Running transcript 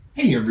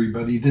Hey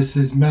everybody, this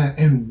is Matt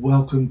and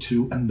welcome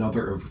to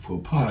another Overflow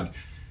Pod.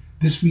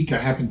 This week I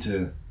happened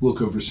to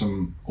look over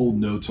some old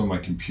notes on my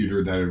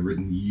computer that I'd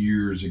written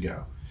years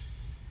ago.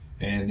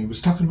 And it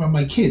was talking about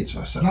my kids, so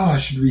I said, I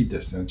should read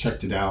this. And I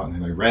checked it out and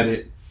then I read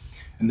it.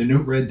 And the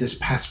note read, this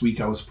past week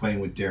I was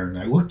playing with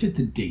Darren. I looked at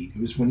the date.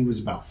 It was when he was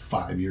about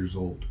 5 years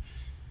old.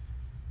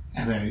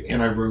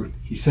 And I wrote,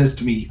 he says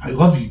to me, I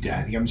love you,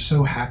 Daddy. I'm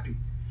so happy.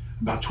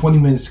 About 20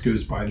 minutes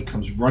goes by and he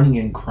comes running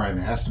in crying.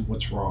 I asked him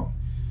what's wrong.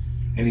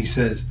 And he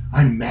says,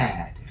 I'm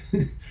mad.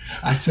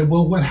 I said,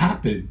 well, what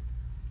happened?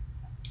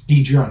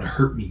 Adriana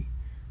hurt me.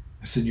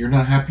 I said, you're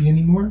not happy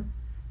anymore?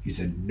 He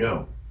said,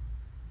 no.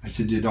 I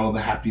said, did all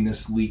the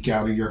happiness leak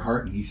out of your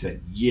heart? And he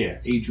said, yeah,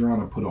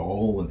 Adriana put a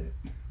hole in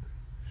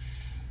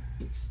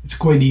it. It's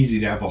quite easy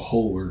to have a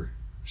hole or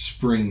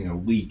spring a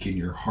leak in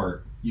your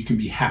heart. You can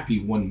be happy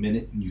 1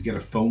 minute and you get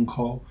a phone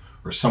call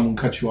or someone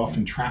cuts you off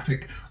in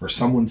traffic or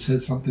someone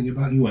says something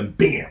about you and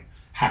bam,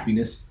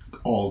 happiness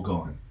all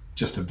gone.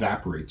 Just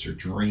evaporates or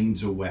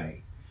drains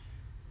away.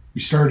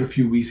 We started a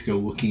few weeks ago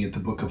looking at the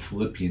book of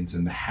Philippians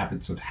and the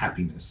habits of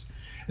happiness.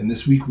 And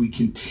this week we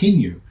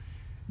continue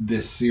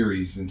this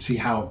series and see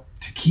how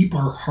to keep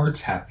our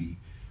hearts happy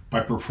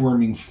by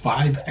performing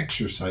 5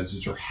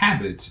 exercises or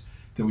habits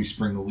that we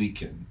spring a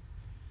leak in.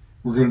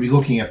 We're going to be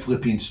looking at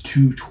Philippians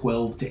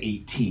 2:12 to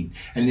 18.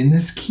 And in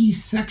this key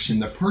section,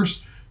 the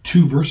first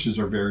 2 verses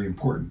are very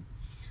important.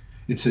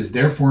 It says,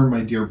 therefore,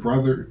 my dear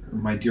brother,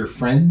 my dear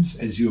friends,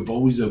 as you have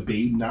always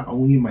obeyed, not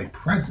only in my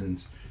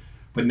presence,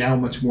 but now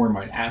much more in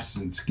my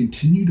absence,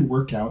 continue to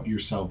work out your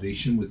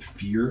salvation with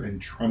fear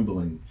and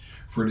trembling.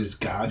 For it is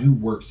God who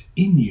works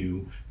in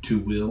you to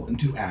will and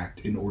to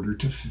act in order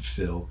to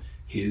fulfill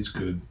his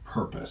good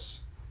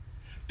purpose.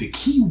 The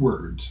key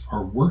words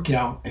are work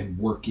out and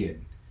work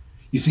in.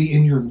 You see,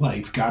 in your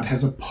life, God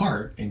has a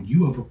part, and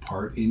you have a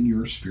part in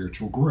your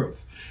spiritual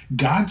growth.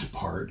 God's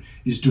part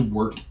is to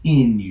work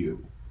in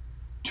you,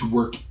 to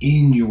work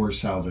in your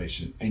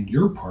salvation, and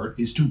your part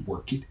is to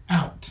work it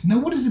out. Now,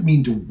 what does it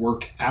mean to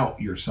work out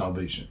your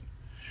salvation?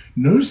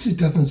 Notice it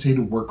doesn't say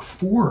to work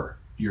for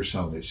your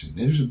salvation.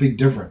 There's a big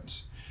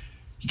difference.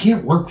 You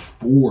can't work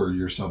for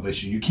your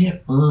salvation. You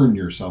can't earn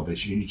your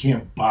salvation. You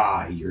can't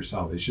buy your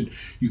salvation.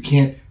 You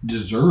can't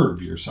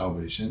deserve your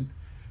salvation.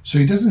 So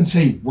he doesn't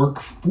say work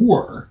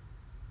for,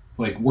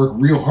 like work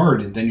real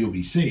hard and then you'll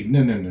be saved.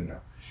 No.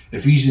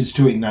 Ephesians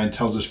 2:8-9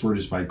 tells us, for it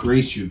is by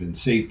grace you've been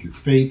saved through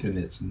faith, and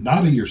it's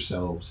not of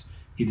yourselves.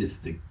 It is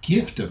the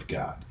gift of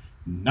God,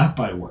 not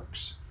by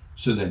works,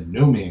 so that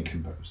no man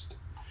can boast.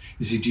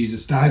 You see,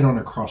 Jesus died on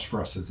a cross for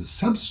us as a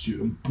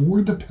substitute and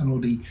bore the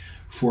penalty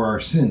for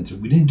our sins,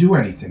 and we didn't do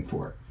anything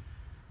for it.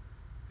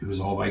 It was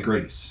all by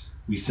grace.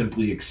 We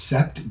simply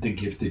accept the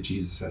gift that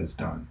Jesus has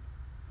done,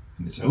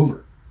 and it's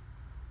over.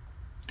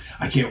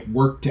 I can't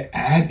work to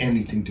add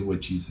anything to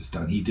what Jesus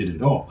done. He did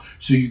it all.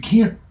 So you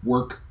can't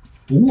work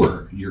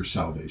for your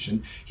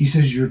salvation. He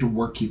says you're to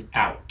work it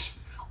out.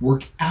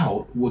 Work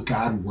out what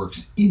God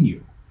works in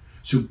you.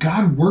 So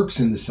God works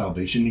in the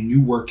salvation and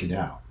you work it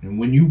out. And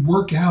when you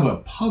work out a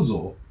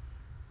puzzle,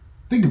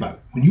 think about it.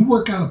 When you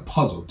work out a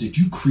puzzle, did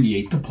you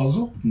create the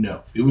puzzle?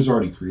 No, it was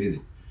already created.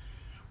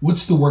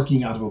 What's the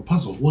working out of a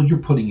puzzle? Well, you're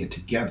putting it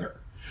together.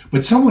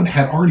 But someone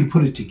had already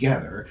put it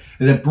together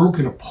and then broke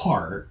it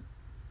apart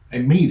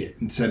and made it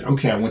and said,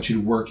 okay, I want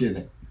you to work in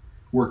it.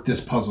 Work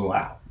this puzzle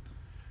out.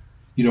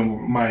 You know,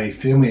 my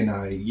family and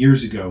I,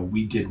 years ago,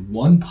 we did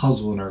one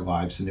puzzle in our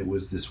lives, and it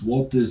was this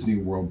Walt Disney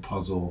World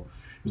puzzle.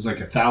 It was like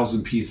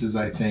 1,000 pieces,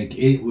 I think.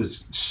 It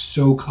was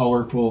so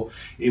colorful.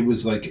 It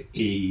was like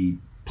a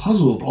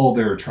puzzle of all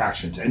their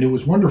attractions, and it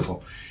was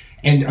wonderful.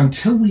 And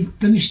until we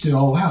finished it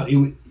all out,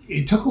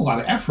 it took a lot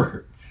of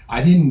effort.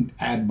 I didn't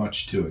add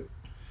much to it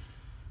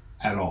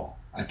at all.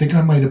 I think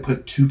I might have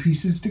put 2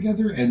 pieces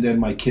together, and then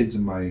my kids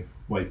and my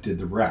wife did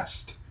the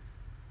rest.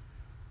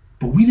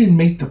 But we didn't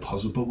make the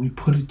puzzle, but we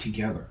put it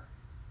together.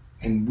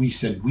 And we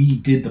said we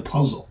did the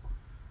puzzle.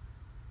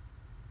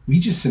 We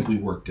just simply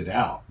worked it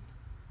out.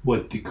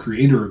 What the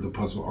creator of the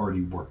puzzle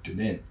already worked it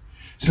in.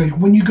 So like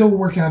when you go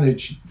work out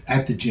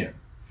at the gym,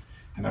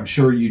 and I'm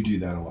sure you do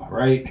that a lot,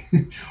 right?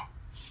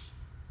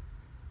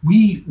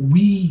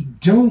 we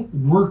don't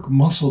work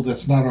muscle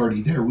that's not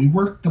already there. We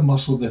work the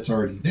muscle that's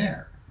already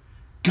there.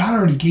 God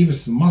already gave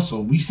us the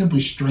muscle. We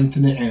simply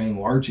strengthen it and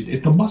enlarge it.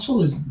 If the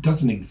muscle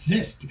doesn't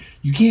exist,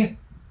 you can't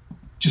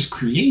just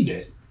create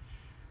it.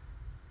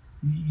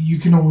 You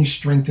can only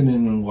strengthen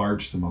and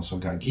enlarge the muscle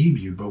God gave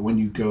you. But when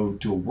you go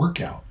do a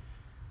workout,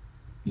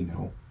 you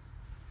know,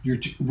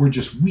 we're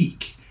just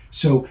weak.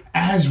 So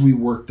as we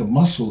work the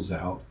muscles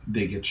out,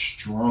 they get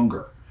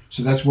stronger.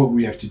 So that's what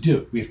we have to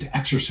do. We have to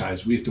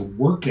exercise. We have to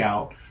work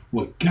out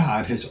what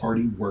God has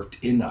already worked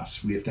in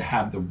us. We have to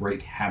have the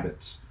right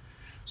habits.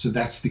 So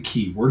that's the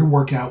key. We're to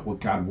work out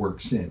what God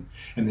works in.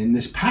 And in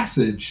this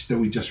passage that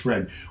we just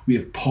read, we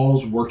have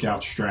Paul's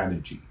workout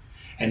strategy.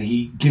 And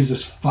he gives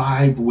us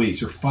 5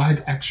 ways or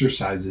 5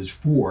 exercises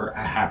for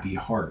a happy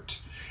heart.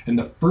 And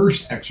the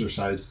first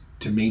exercise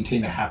to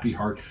maintain a happy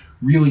heart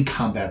really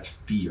combats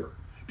fear.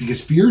 Because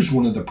fear is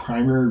one of the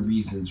primary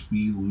reasons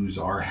we lose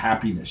our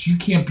happiness. You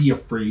can't be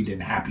afraid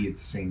and happy at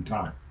the same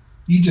time.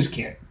 You just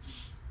can't.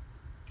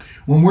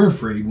 When we're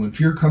afraid, when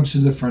fear comes to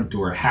the front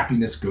door,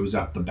 happiness goes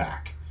out the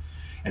back.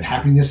 And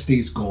happiness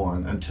stays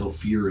gone until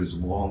fear is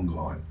long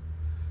gone.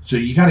 So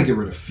you got to get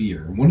rid of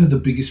fear. And one of the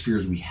biggest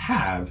fears we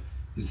have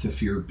is the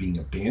fear of being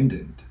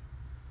abandoned.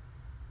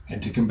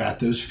 And to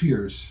combat those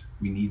fears,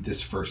 we need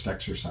this first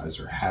exercise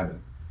or habit.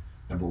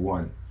 Number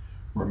 1,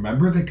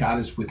 remember that God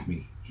is with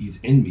me. He's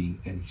in me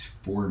and he's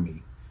for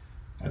me.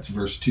 That's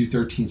verse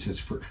 2:13 says,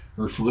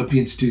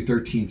 Philippians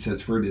 2:13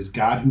 says, for it is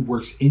God who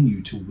works in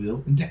you to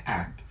will and to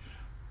act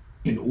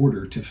in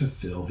order to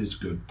fulfill his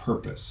good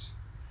purpose.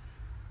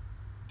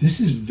 This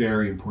is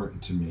very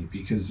important to me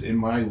because in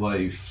my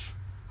life,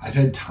 I've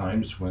had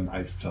times when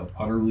I felt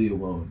utterly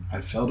alone.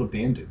 I felt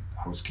abandoned.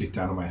 I was kicked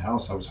out of my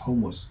house. I was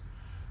homeless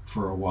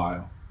for a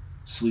while,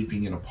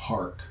 sleeping in a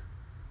park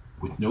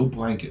with no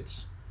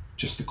blankets,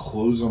 just the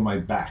clothes on my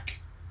back.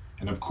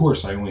 And of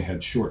course, I only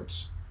had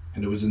shorts.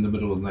 And it was in the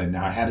middle of the night.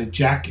 Now, I had a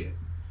jacket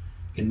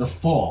in the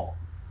fall.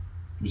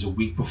 It was a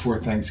week before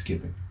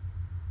Thanksgiving.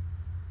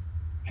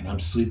 And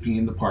I'm sleeping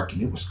in the park,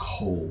 and it was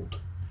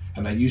cold.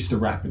 And I used the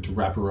wrap to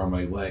wrap around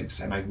my legs.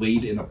 And I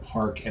laid in a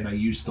park, and I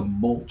used the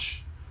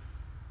mulch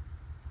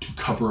to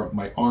cover up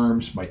my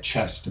arms, my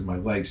chest, and my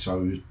legs. So I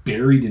was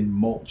buried in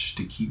mulch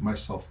to keep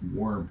myself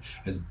warm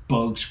as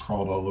bugs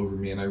crawled all over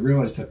me. And I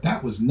realized that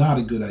that was not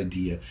a good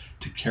idea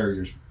to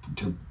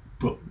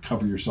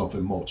cover yourself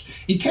in mulch.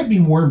 It kept me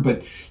warm,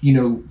 but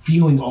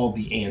feeling all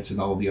the ants and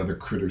all the other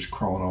critters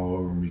crawling all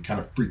over me kind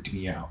of freaked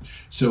me out.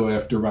 So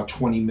after about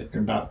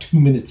 2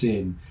 minutes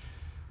in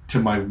to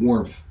my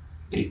warmth,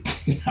 I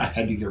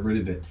had to get rid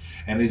of it.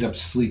 And ended up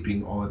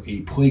sleeping on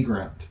a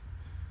playground.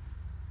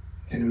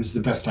 And it was the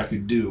best I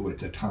could do at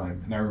the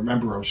time. And I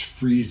remember I was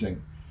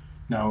freezing.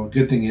 Now, a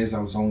good thing is I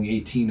was only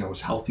 18. I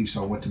was healthy,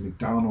 so I went to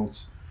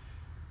McDonald's.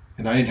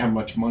 And I didn't have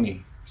much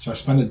money. So I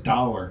spent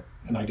 $1,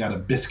 and I got a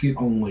biscuit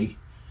only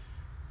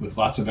with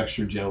lots of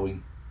extra jelly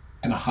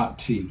and a hot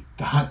tea.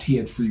 The hot tea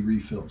had free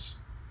refills.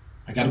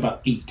 I got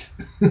about 8.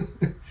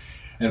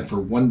 And for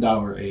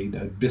 $1, I ate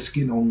a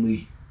biscuit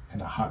only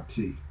and a hot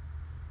tea.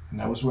 And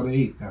that was what I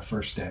ate that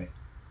first day.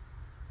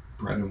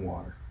 Bread and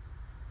water.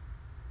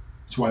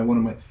 That's why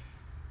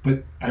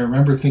But I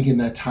remember thinking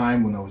that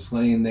time when I was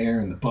laying there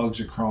and the bugs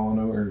are crawling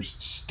over,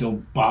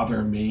 still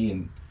bothering me.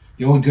 And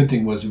the only good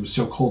thing was it was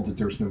so cold that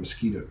there was no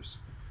mosquitoes.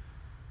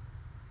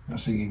 I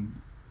was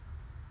thinking,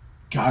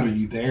 God, are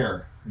you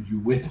there? Are you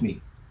with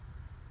me?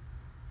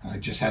 And I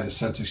just had a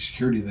sense of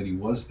security that he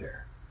was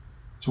there.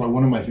 That's why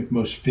one of my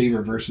most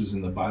favorite verses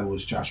in the Bible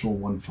is Joshua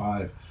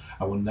 1:5.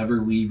 I will never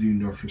leave you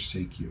nor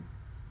forsake you.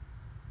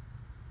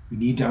 We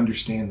need to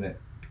understand that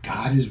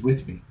God is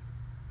with me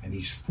and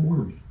he's for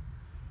me.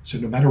 So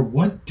no matter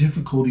what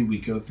difficulty we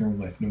go through in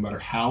life, no matter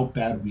how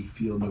bad we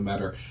feel, no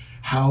matter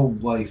how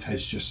life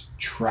has just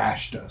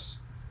trashed us,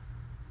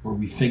 or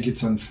we think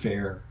it's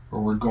unfair, or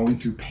we're going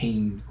through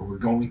pain, or we're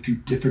going through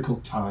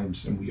difficult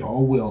times, and we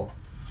all will,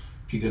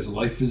 because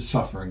life is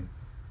suffering,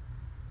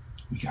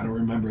 we got to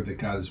remember that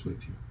God is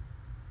with you.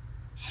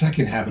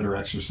 Second habit or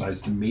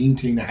exercise to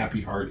maintain a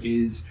happy heart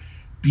is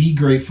be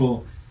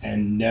grateful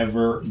and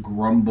never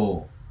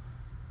grumble.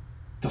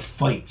 The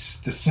fights,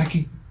 the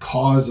second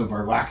cause of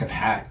our lack of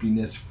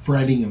happiness,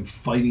 fretting and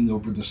fighting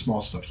over the small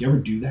stuff. You ever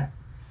do that?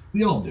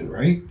 We all do,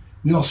 right?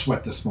 We all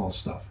sweat the small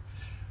stuff.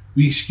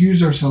 We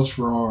excuse ourselves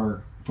for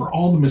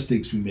all the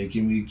mistakes we make,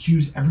 and we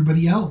accuse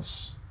everybody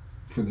else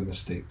for the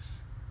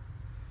mistakes.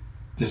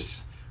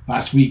 This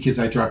last week, as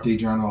I dropped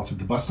Adriana off at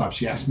the bus stop,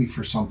 she asked me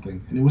for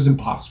something, and it was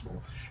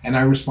impossible. And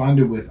I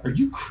responded with, "Are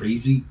you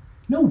crazy?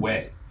 No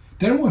way."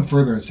 Then I went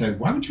further and said,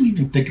 "Why would you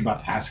even think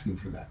about asking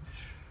for that?"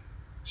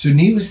 So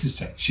needless to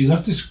say, she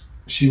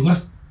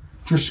left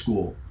for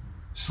school,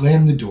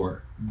 slammed the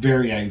door,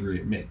 very angry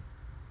at me.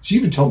 She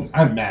even told me,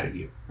 "I'm mad at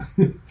you."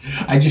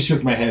 I just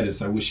shook my head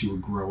as I wish you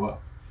would grow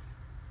up.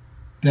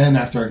 Then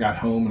after I got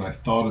home and I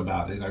thought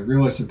about it, I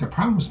realized that the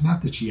problem was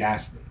not that she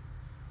asked me,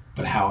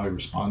 but how I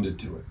responded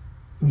to it.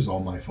 It was all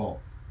my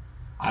fault.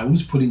 I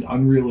was putting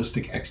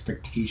unrealistic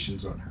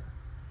expectations on her.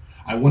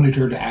 I wanted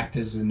her to act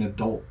as an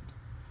adult,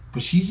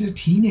 but she's a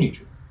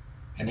teenager,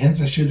 and hence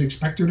I should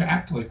expect her to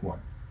act like one.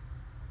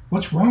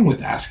 What's wrong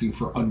with asking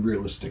for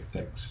unrealistic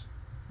things?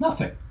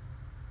 Nothing.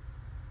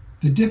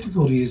 The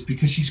difficulty is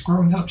because she's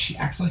growing up, she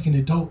acts like an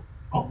adult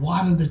a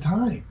lot of the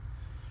time.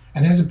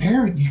 And as a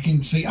parent, you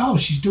can say, "Oh,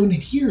 she's doing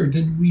it here,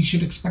 then we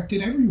should expect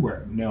it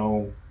everywhere."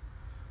 No,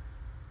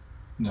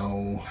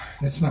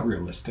 that's not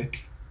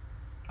realistic.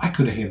 I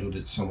could have handled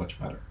it so much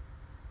better.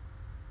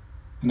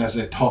 And as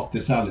I talked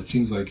this out, it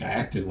seems like I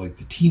acted like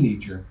the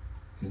teenager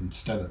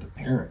instead of the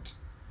parent.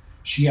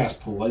 She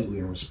asked politely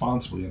and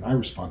responsibly, and I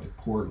responded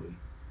poorly.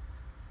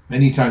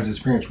 Many times as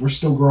parents, we're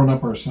still growing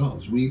up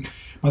ourselves.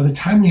 By the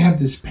time we have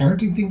this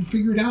parenting thing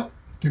figured out,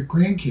 their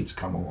grandkids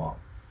come along.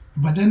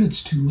 And by then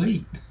it's too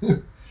late.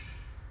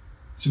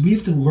 So we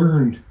have to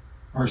learn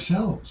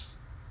ourselves.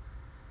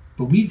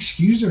 But we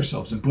excuse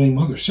ourselves and blame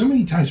others. So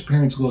many times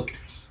parents look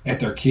at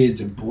their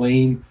kids and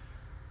blame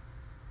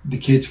the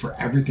kids for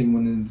everything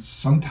when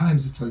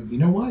sometimes it's like, you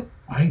know what?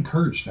 I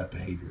encourage that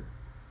behavior.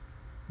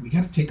 We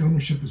got to take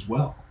ownership as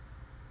well.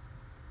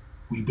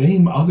 We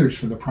blame others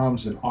for the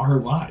problems in our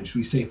lives.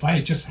 We say, if I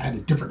had just had a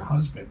different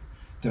husband,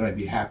 then I'd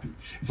be happy.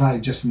 If I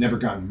had just never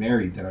gotten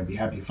married, then I'd be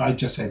happy. If I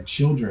just had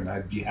children,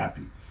 I'd be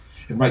happy.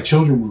 If my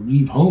children would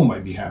leave home,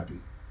 I'd be happy.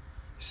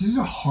 This is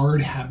a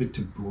hard habit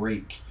to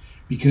break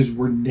because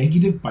we're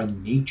negative by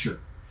nature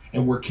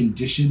and we're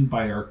conditioned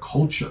by our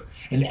culture.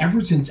 And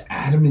ever since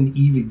Adam and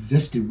Eve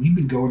existed, we've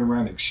been going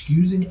around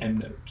excusing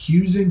and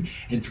accusing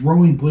and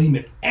throwing blame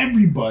at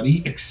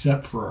everybody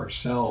except for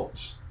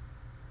ourselves.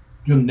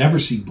 You'll never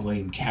see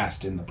blame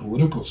cast in the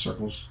political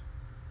circles.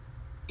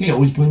 They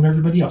always blame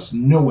everybody else.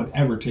 No one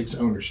ever takes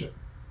ownership,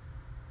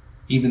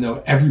 even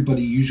though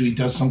everybody usually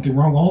does something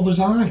wrong all the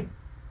time.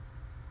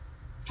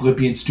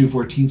 Philippians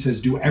 2:14 says,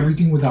 do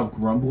everything without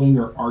grumbling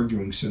or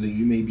arguing so that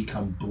you may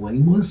become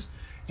blameless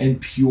and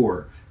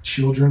pure,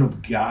 children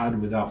of God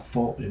without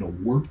fault in a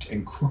warped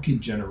and crooked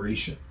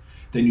generation.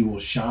 Then you will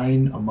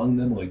shine among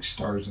them like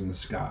stars in the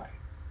sky.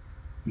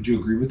 Would you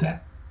agree with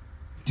that?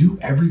 Do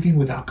everything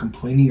without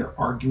complaining or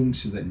arguing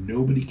so that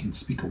nobody can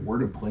speak a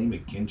word of blame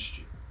against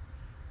you.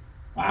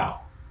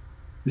 Wow.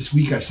 This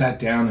week I sat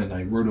down and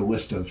I wrote a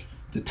list of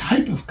the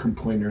type of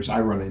complainers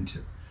I run into.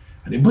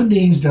 I didn't put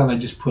names down, I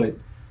just put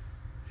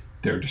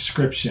their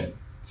description.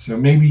 So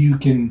maybe you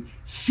can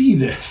see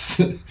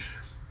this.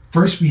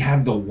 First, we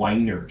have the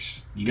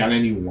whiners. You got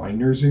any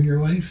whiners in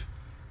your life?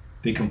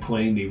 They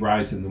complain, they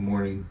rise in the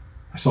morning.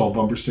 I saw a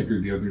bumper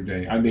sticker the other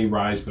day. I may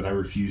rise, but I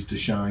refuse to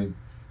shine.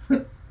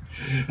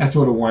 That's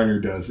what a whiner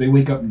does. They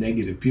wake up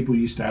negative. People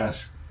used to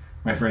ask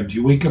my friend, do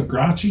you wake up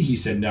grouchy? He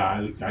said,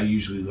 no, I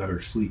usually let her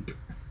sleep.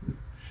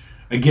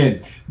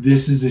 Again,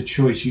 this is a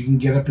choice. You can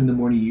get up in the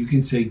morning. You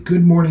can say,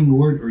 good morning,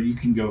 Lord, or you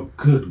can go,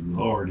 good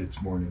Lord,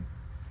 it's morning.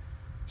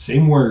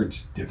 Same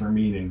words, different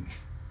meaning.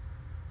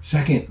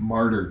 Second,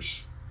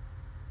 martyrs.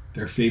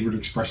 Their favorite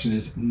expression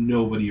is,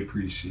 nobody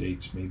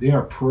appreciates me. They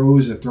are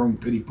pros at throwing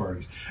pity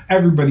parties.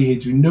 Everybody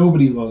hates me.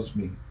 Nobody loves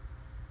me.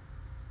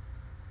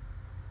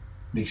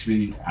 Makes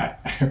me, I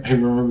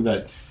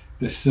remember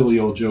this silly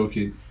old joke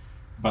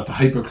about the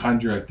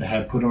hypochondriac that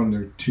had put on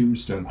their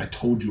tombstone, I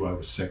told you I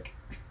was sick.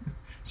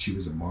 She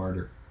was a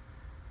martyr.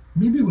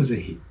 Maybe it was a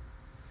he.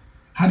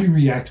 How do you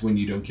react when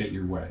you don't get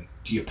your way?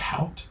 Do you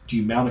pout? Do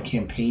you mount a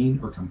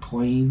campaign or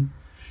complain?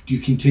 Do you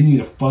continue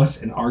to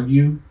fuss and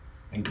argue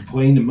and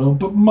complain and moan?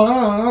 But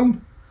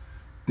Mom!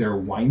 There are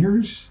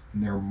whiners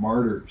and there are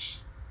martyrs.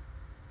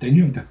 Then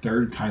you have the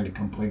third kind of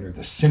complainer,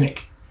 the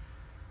cynic.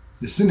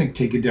 The cynic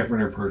take a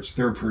different approach.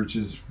 Their approach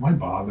is, why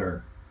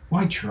bother?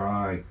 Why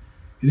try?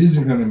 It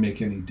isn't going to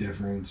make any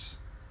difference.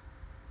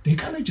 They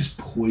kind of just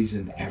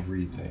poison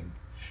everything.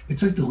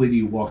 It's like the lady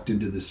who walked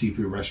into the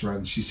seafood restaurant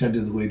and she said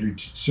to the waiter,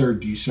 sir,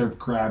 do you serve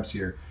crabs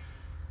here?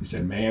 He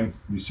said, ma'am,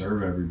 we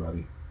serve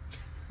everybody.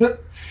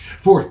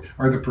 Fourth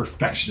are the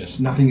perfectionists.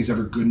 Nothing is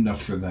ever good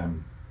enough for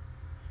them.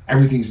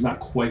 Everything's not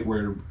quite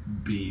where to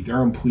be. They're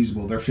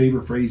unpleasable. Their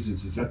favorite phrase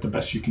is that the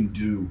best you can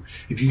do?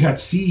 If you got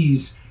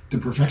C's, the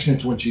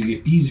perfectionists want you to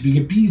get B's. If you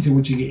get B's, they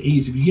want you to get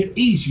A's. If you get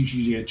A's, you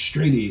usually get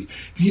straight A's.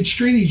 If you get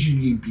straight A's,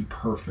 you can be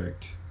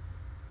perfect.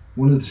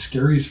 One of the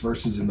scariest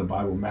verses in the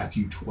Bible,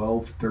 Matthew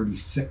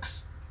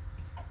 12:36,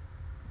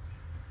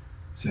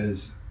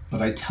 says,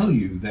 but I tell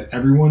you that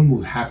everyone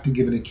will have to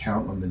give an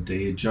account on the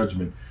day of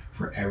judgment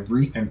for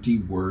every empty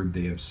word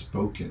they have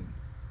spoken.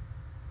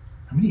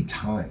 How many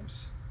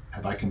times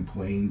have I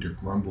complained or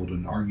grumbled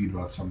and argued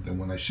about something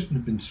when I shouldn't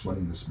have been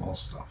sweating the small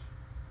stuff?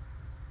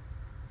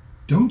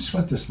 Don't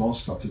sweat the small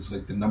stuff is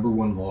like the number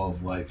one law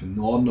of life. And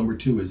law number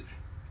two is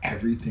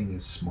everything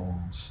is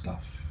small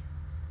stuff.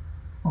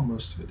 Well,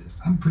 most of it is.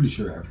 I'm pretty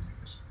sure everything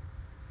is.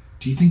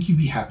 Do you think you'd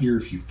be happier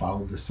if you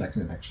followed the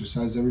second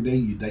exercise every day?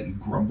 That you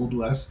grumbled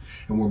less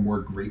and were more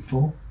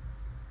grateful?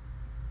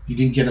 You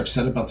didn't get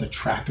upset about the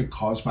traffic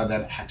caused by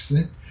that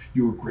accident?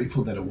 You were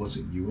grateful that it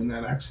wasn't you in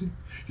that accident?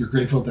 You're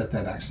grateful that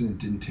that accident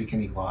didn't take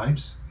any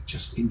lives? It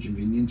just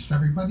inconvenienced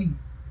everybody?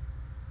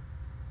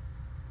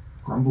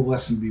 Grumble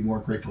less and be more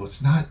grateful.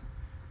 It's not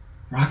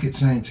rocket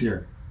science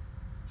here.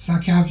 It's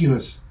not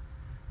calculus.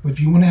 But if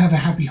you want to have a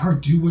happy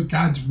heart, do what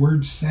God's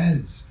word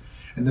says.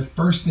 And the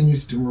first thing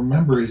is to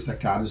remember is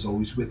that God is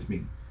always with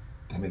me.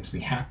 That makes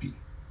me happy.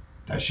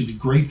 That I should be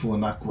grateful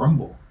and not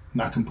grumble,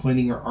 not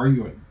complaining or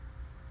arguing.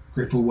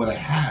 Grateful for what I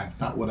have,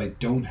 not what I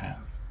don't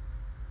have.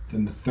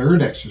 Then the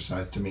third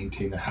exercise to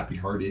maintain a happy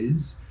heart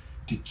is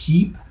to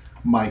keep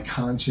my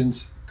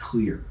conscience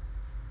clear.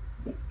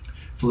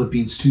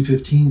 Philippians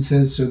 2:15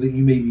 says, so that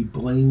you may be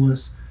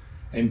blameless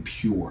and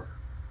pure,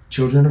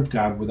 children of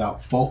God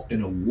without fault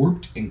in a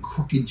warped and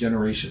crooked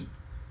generation.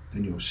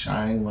 Then you will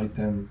shine like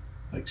them,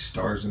 like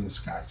stars in the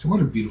sky. So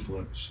what a beautiful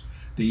image,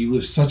 that you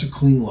live such a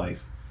clean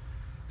life,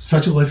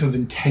 such a life of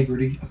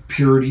integrity, of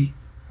purity,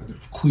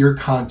 of clear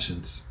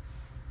conscience.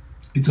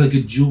 It's like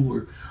a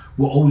jeweler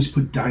will always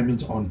put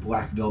diamonds on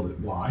black velvet.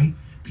 Why?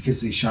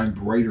 Because they shine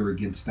brighter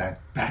against that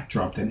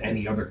backdrop than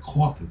any other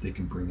cloth that they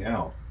can bring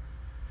out.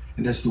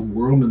 And as the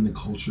world and the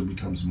culture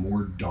becomes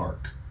more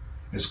dark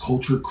As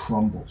culture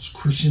crumbles,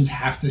 Christians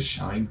have to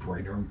shine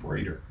brighter and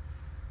brighter.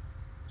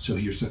 So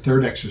here's the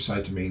third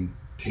exercise to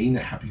maintain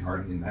a happy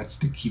heart, and that's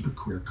to keep a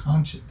clear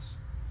conscience.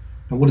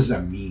 Now, what does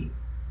that mean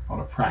on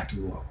a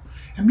practical level?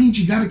 It means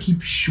you got to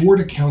keep short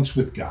accounts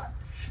with God.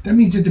 That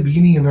means at the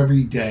beginning of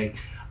every day,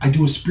 I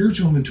do a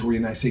spiritual inventory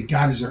and I say,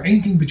 God, is there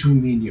anything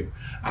between me and you?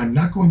 I'm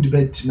not going to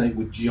bed tonight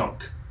with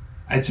junk.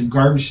 I had some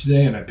garbage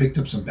today and I picked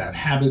up some bad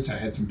habits. I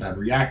had some bad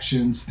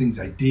reactions, things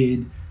I did.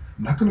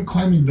 I'm not going to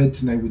climb in bed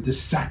tonight with this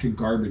sack of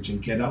garbage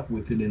and get up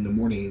with it in the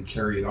morning and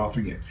carry it off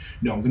again.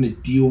 No, I'm going to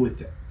deal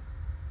with it.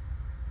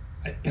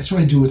 That's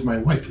what I do with my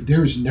wife.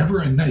 There is never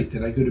a night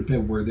that I go to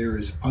bed where there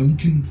is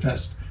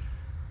unconfessed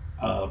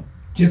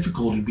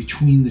difficulty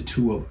between the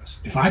two of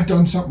us. If I've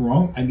done something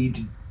wrong, I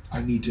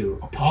need to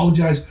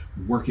apologize,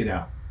 work it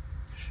out.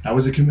 That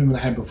was a commitment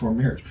I had before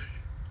marriage.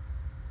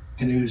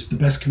 And it was the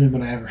best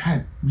commitment I ever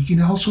had. We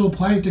can also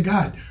apply it to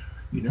God.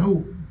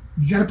 You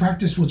got to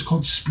practice what's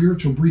called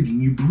spiritual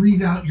breathing. You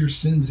breathe out your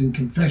sins in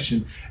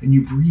confession and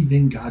you breathe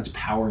in God's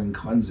power and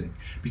cleansing.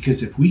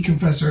 Because if we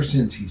confess our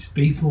sins, He's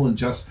faithful and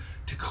just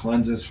to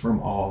cleanse us from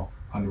all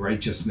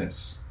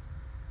unrighteousness.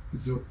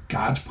 It's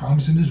God's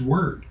promise in His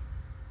Word.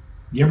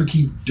 You ever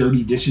keep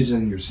dirty dishes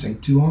in your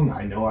sink too long?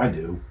 I know I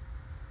do.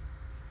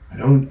 I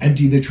don't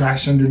empty the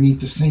trash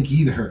underneath the sink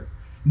either.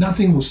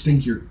 Nothing will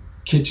stink your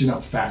kitchen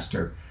up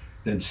faster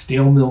than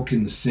stale milk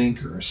in the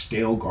sink or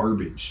stale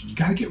garbage. You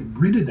got to get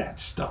rid of that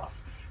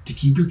stuff to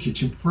keep your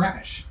kitchen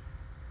fresh.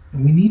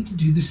 And we need to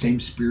do the same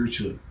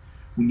spiritually.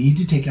 We need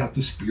to take out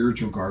the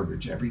spiritual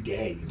garbage every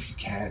day if you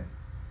can.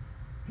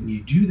 And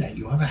you do that,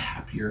 you'll have a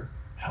happier,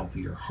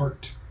 healthier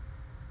heart.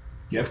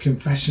 You have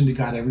confession to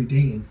God every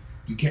day and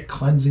you get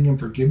cleansing and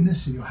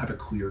forgiveness and you'll have a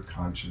clear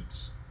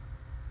conscience.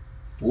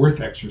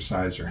 Fourth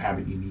exercise or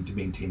habit you need to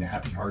maintain a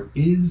happy heart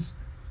is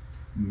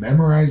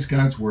memorize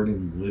God's Word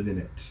and live in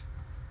it.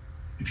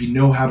 If you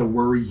know how to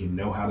worry, you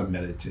know how to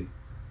meditate.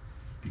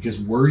 Because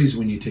worry is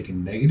when you take a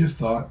negative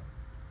thought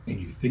and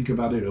you think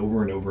about it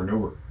over and over and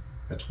over.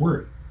 That's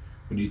worry.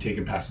 When you take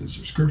a passage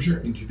of Scripture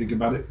and you think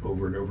about it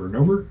over and over and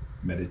over,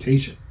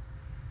 meditation.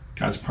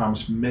 God's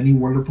promised many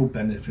wonderful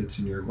benefits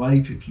in your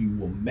life. If you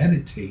will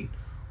meditate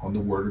on the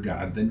Word of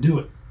God, then do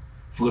it.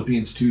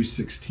 Philippians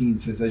 2:16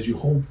 says, as you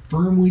hold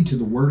firmly to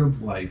the word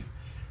of life,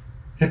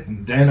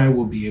 and then I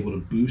will be able to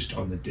boast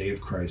on the day of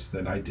Christ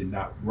that I did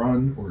not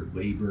run or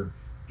labor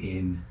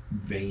in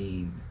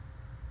vain.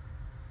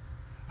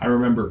 I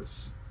remember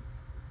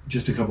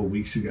just a couple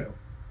weeks ago,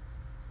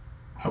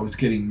 I was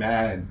getting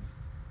mad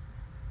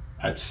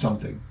at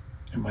something,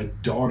 and my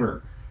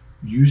daughter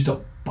used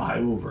a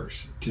Bible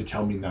verse to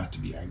tell me not to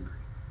be angry.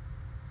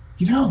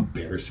 You know how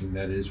embarrassing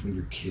that is when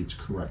your kids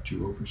correct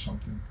you over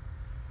something?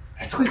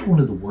 That's like one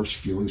of the worst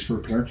feelings for a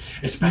parent,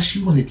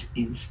 especially when it's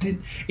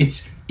instant.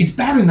 It's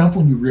bad enough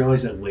when you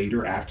realize it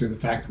later after the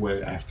fact,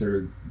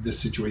 after the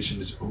situation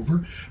is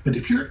over. But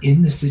if you're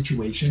in the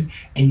situation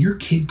and your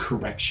kid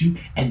corrects you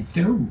and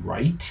they're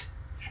right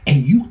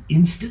and you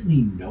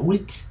instantly know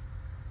it,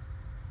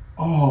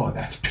 oh,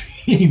 that's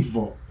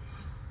painful.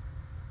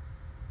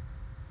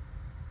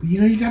 But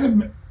you got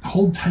to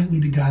hold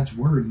tightly to God's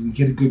Word and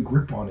get a good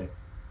grip on it.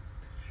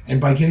 And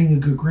by getting a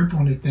good grip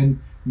on it,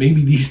 then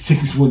maybe these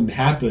things wouldn't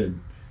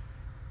happen,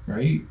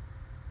 right?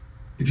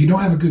 If you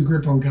don't have a good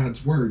grip on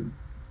God's Word,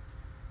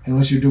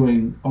 unless you're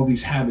doing all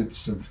these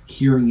habits of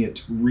hearing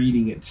it,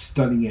 reading it,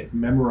 studying it,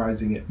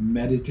 memorizing it,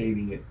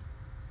 meditating it,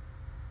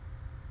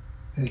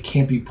 then it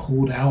can't be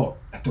pulled out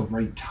at the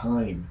right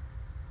time.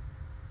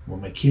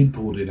 When my kid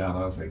pulled it out,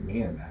 I was like,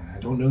 man, I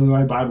don't know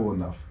my Bible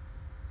enough.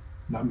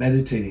 Not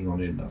meditating on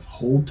it enough.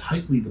 Hold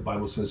tightly, the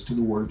Bible says, to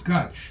the Word of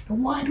God. Now,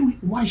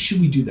 why should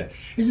we do that?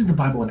 Isn't the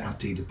Bible an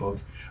outdated book?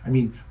 I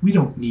mean, we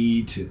don't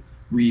need to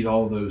read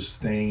all those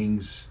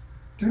things.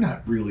 They're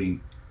not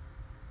really,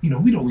 we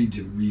don't need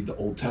to read the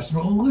Old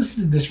Testament. Well,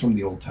 listen to this from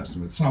the Old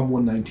Testament. Psalm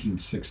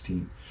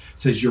 119:16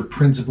 says, your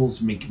principles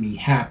make me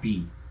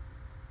happy,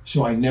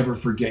 so I never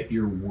forget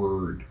your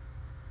word.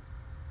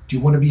 Do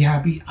you want to be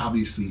happy?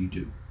 Obviously you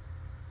do.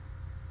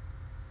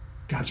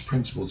 God's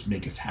principles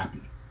make us happy.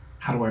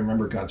 How do I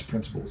remember God's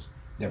principles?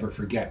 Never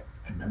forget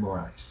and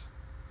memorize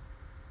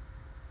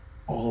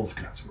all of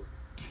God's Word.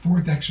 The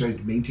fourth exercise,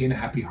 maintain a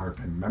happy heart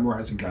by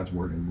memorizing God's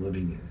Word and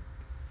living in it.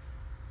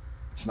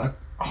 It's not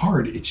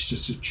hard, it's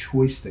just a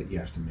choice that you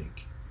have to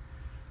make.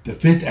 The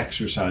fifth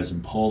exercise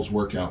in Paul's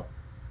workout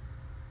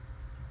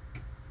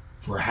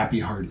for a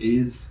happy heart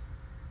is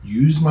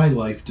use my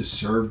life to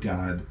serve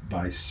God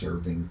by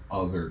serving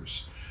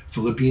others.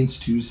 Philippians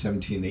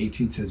 2:17 and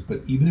 18 says,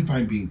 but even if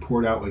I'm being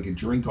poured out like a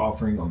drink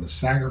offering on the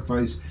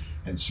sacrifice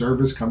and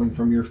service coming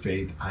from your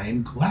faith, I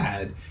am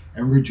glad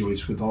and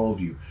rejoice with all of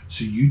you.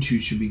 So you too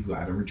should be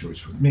glad and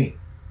rejoice with me.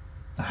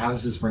 Now, how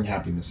does this bring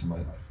happiness in my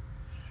life?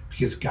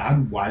 Because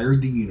God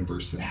wired the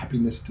universe that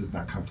happiness does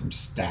not come from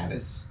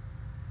status.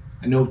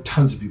 I know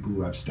tons of people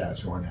who have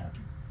status who aren't happy.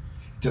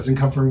 It doesn't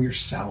come from your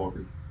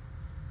salary.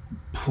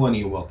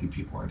 Plenty of wealthy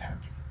people aren't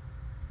happy.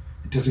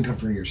 It doesn't come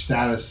from your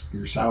status,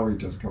 your salary. It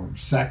doesn't come from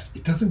sex.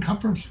 It doesn't come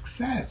from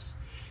success.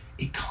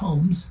 It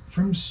comes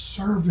from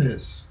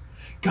service.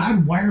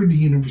 God wired the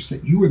universe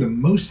that you are the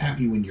most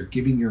happy when you're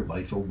giving your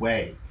life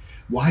away.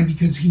 Why?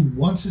 Because he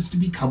wants us to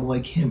become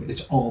like him.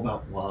 It's all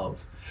about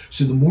love.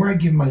 So the more I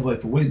give my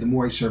life away, the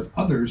more I serve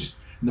others,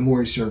 and the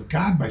more I serve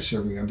God by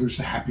serving others,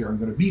 the happier I'm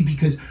going to be,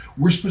 because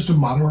we're supposed to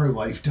model our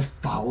life to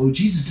follow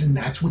Jesus, and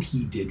that's what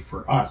he did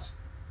for us.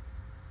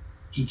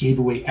 He gave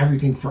away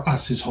everything for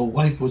us. His whole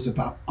life was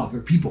about other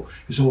people.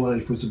 His whole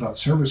life was about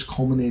service,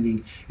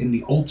 culminating in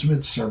the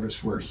ultimate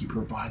service where he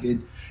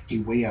provided a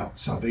way out,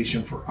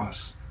 salvation for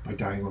us by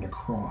dying on a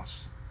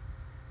cross.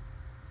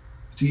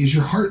 See, is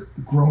your heart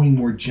growing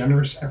more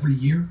generous every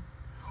year?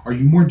 Are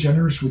you more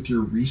generous with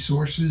your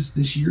resources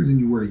this year than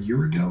you were a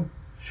year ago?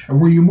 And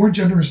were you more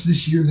generous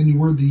this year than you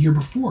were the year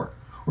before?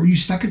 Or are you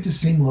stuck at the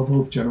same level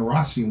of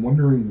generosity and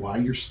wondering why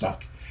you're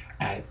stuck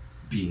at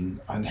being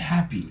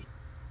unhappy?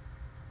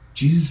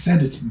 Jesus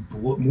said it's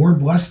more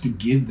blessed to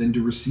give than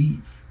to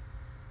receive.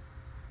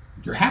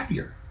 You're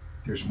happier.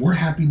 There's more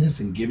happiness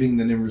in giving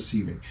than in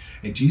receiving.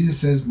 And Jesus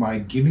says, my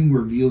giving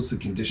reveals the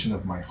condition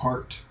of my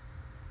heart.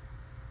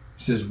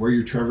 He says, where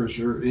your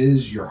treasure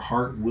is, your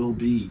heart will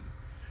be.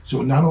 So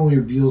it not only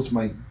reveals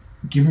my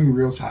giving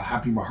reveals how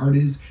happy my heart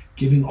is,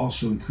 giving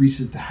also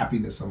increases the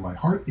happiness of my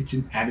heart. It's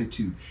an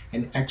attitude,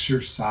 an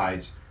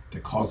exercise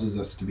that causes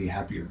us to be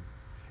happier.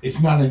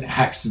 It's not an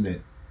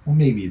accident. Well,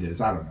 maybe it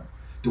is. I don't know.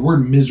 The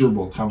word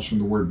miserable comes from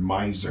the word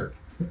miser.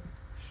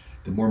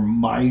 The more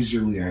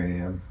miserly I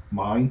am,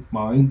 mine,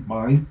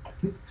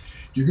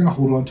 you're going to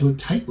hold on to it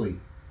tightly.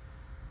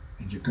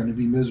 And you're going to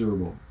be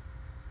miserable.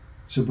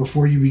 So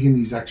before you begin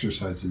these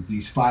exercises,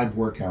 these 5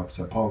 workouts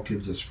that Paul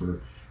gives us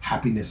for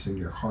happiness in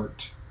your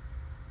heart,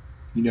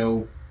 we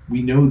know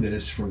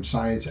this from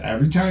science.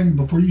 Every time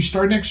before you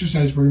start an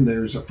exercise routine,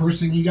 there's the first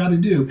thing you got to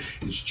do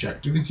is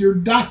check with your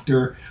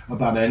doctor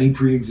about any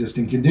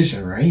pre-existing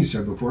condition, right?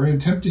 So before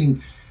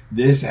attempting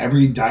this,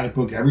 every diet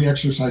book, every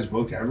exercise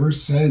book ever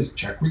says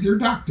check with your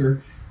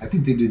doctor. I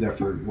think they do that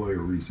for lawyer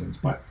reasons,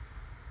 but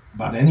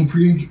about any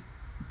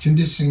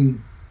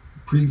pre-existing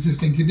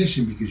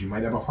condition, because you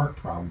might have a heart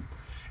problem.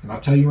 And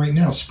I'll tell you right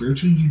now,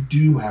 spiritually, you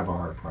do have a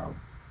heart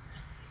problem.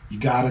 You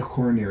got a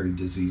coronary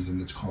disease,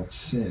 and it's called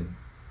sin.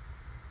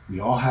 We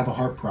all have a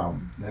heart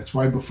problem. That's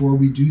why before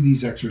we do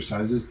these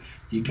exercises,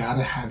 you got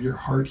to have your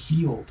heart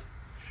healed.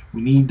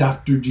 We need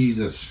Dr.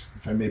 Jesus,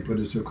 if I may put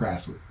it so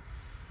crassly.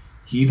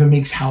 He even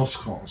makes house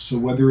calls. So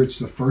whether it's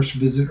the first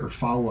visit or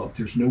follow-up,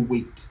 there's no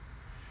wait.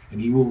 And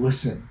he will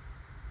listen.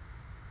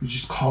 You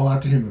just call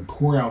out to him and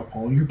pour out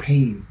all your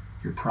pain,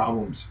 your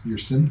problems, your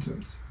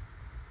symptoms.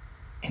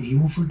 And he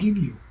will forgive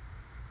you.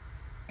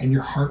 And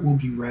your heart will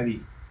be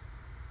ready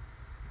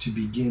to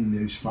begin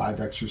those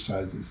 5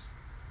 exercises.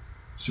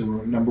 So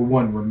number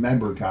 1,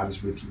 remember God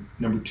is with you.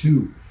 Number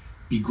 2,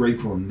 be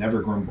grateful and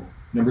never grumble.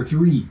 Number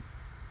 3,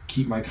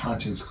 keep my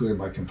conscience clear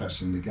by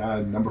confessing to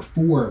God. Number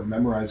 4,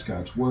 memorize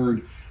God's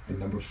word. And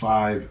number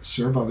 5,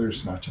 serve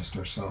others, not just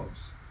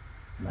ourselves.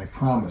 And I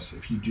promise,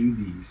 if you do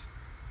these,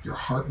 your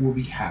heart will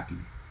be happy.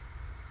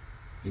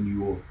 And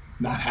you will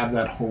not have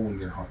that hole in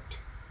your heart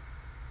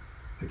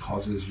that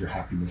causes your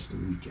happiness to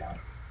leak out of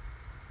it.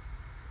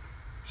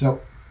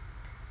 So,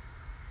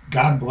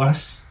 God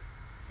bless,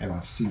 and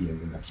I'll see you in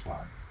the next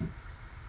pod.